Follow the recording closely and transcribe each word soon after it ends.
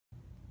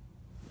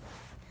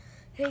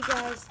Hey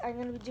guys, I'm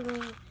going to be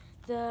doing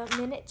the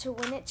minute to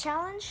win it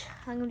challenge.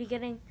 I'm going to be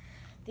getting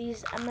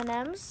these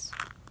M&Ms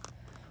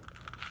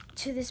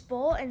to this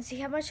bowl and see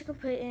how much I can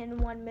put in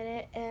 1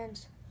 minute.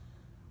 And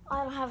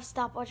I don't have a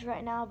stopwatch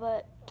right now,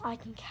 but I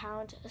can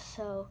count,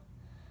 so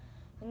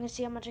I'm going to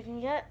see how much I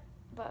can get.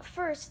 But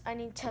first, I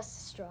need to test the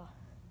straw.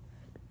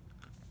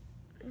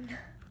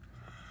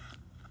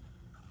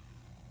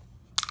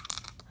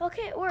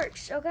 Okay, it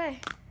works. Okay,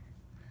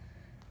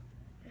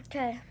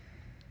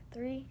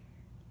 3,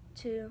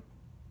 2,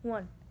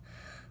 1.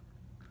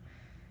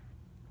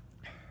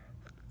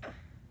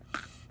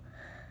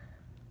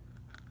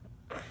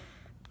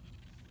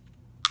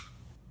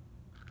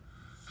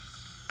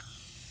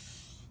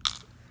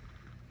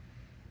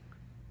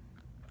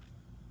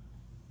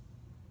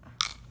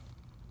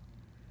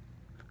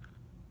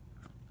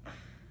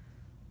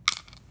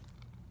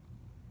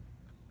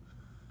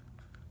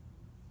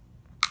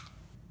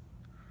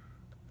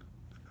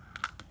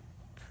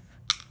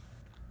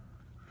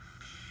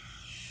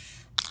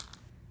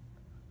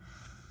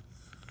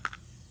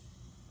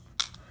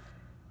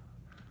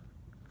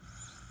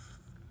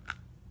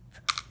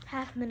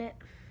 Half minute.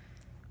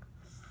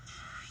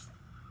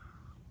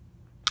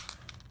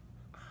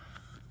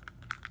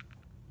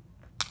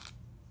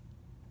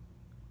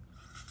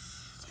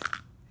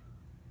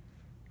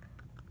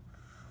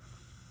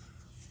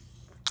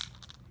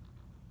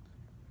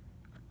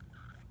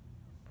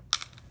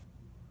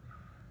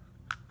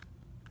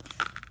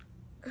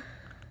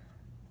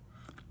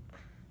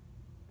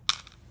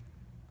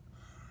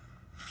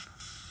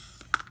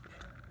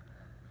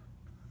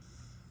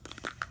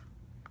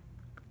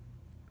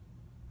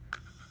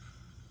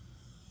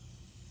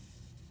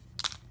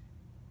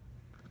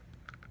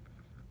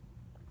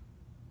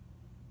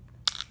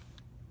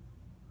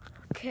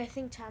 Okay, I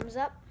think time's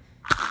up.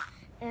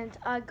 And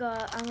I'm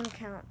gonna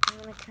count.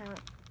 1,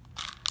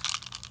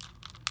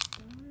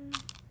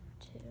 2,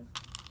 3,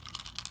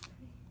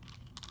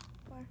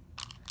 4,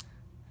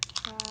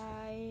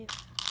 5,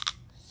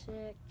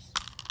 6,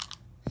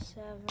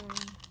 7,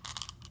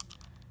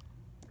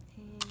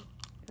 8,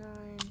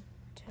 9,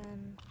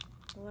 10,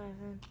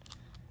 11,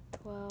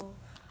 12,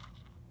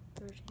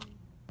 13,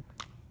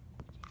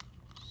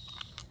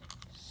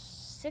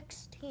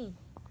 16.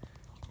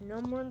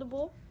 No more in the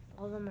bowl.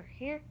 All of them are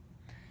here.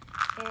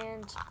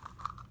 And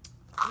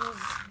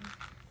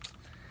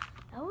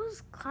that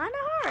was kind of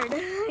hard.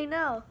 I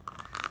know.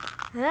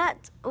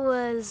 That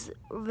was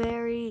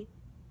very,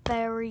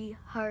 very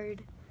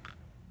hard.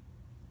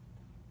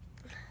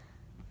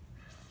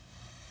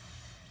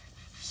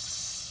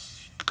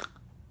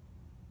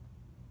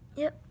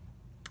 Yep.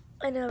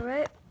 I know,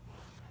 right?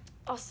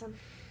 Awesome.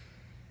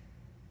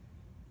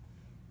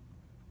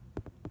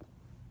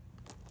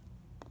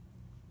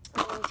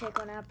 I'm going to take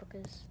one out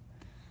because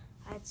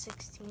I had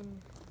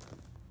 16.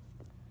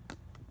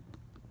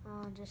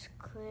 I'll just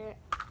clear.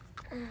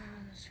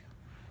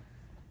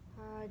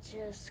 I'll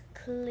just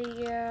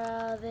clear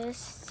all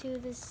this to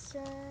the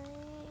side.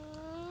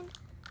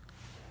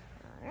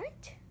 All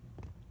right.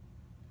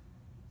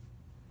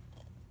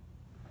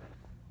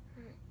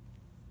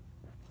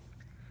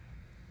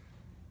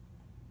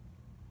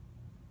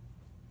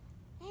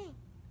 Hey,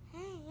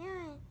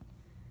 Aaron.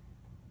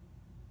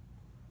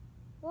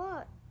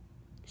 What?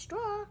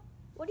 Straw?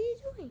 What are you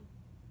doing?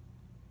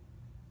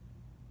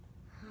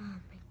 Oh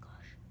my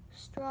gosh.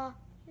 Straw,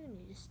 you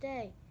need to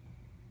stay.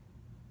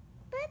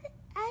 But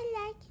I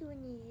like you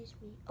when you use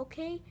me.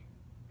 Okay?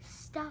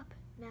 Stop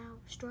now,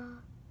 Straw.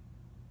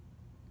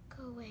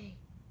 Go away.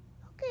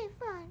 Okay,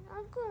 fine.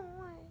 I'll go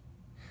away.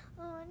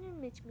 Oh, and it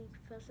makes me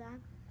feel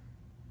sad.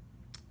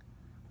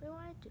 What do you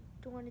want to do?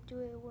 Do you want to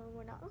do it when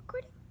we're not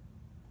recording?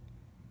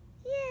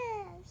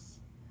 Yes.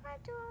 I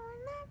do it when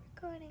we're not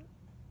recording.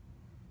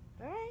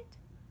 Alright.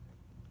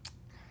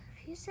 If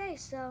you say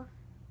so.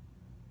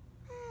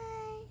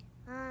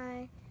 Hi.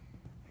 Right.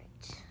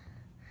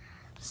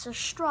 So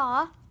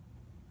Straw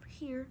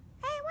here.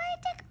 Hey, why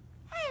you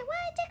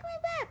take me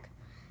back?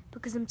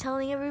 Because I'm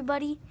telling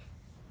everybody.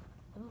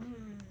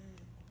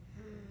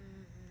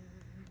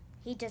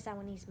 He does that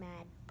when he's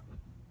mad.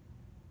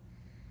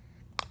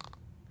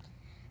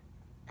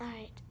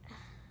 Alright.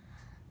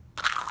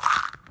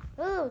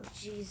 Oh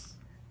jeez.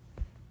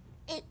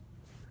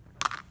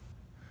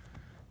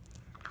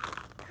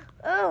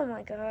 Oh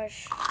my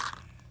gosh.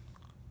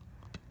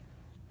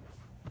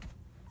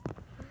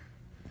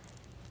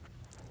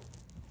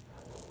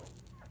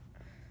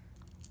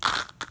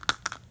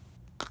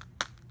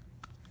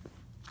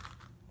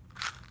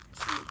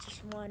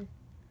 Just one.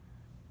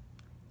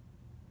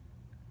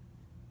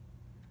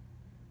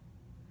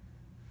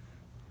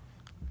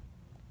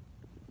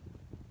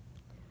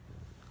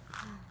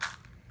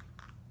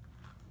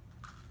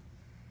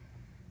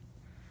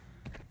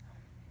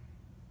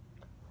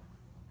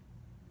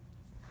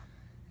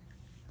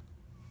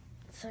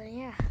 So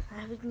yeah, I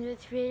hope you enjoyed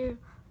this video.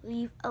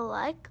 Leave a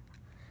like,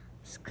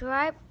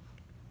 subscribe,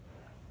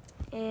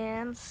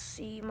 and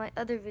see my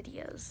other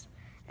videos.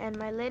 And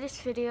my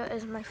latest video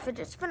is my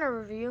fidget spinner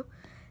review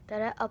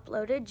that I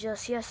uploaded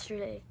just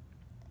yesterday.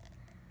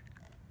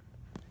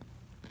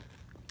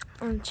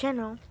 on the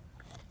channel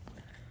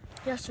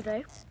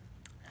yesterday.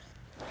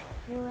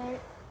 Anyway,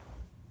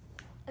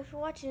 if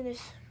you're watching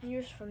this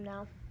years from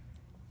now,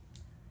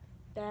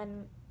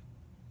 then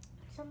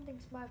some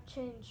things might have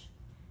changed.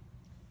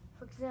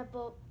 For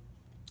example,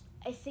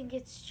 I think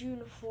it's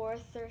June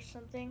 4th or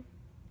something.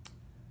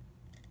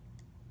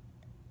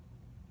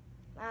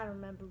 I don't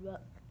remember,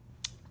 but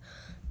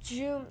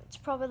it's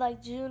probably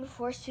like June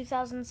 4th,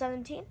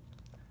 2017.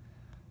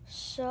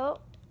 So,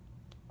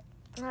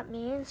 that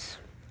means,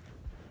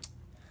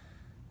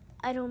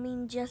 I don't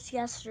mean just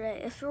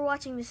yesterday. If you're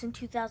watching this in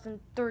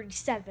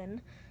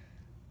 2037,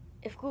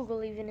 if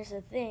Google even is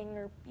a thing,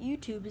 or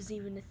YouTube is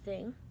even a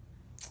thing,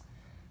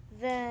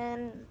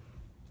 then,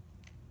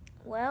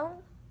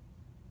 well,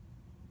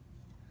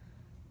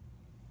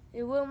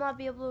 it will not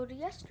be uploaded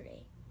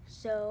yesterday.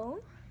 So,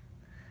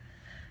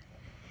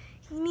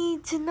 you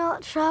need to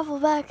not travel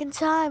back in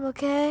time,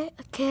 okay?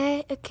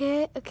 You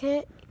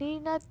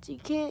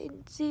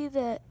can't see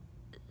that.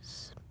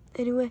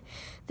 Anyway,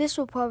 this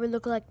will probably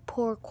look like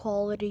poor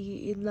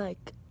quality in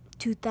like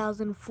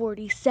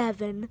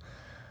 2047.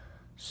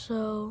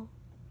 So,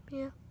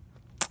 yeah.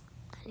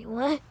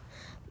 Anyway,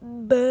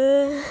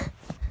 bye.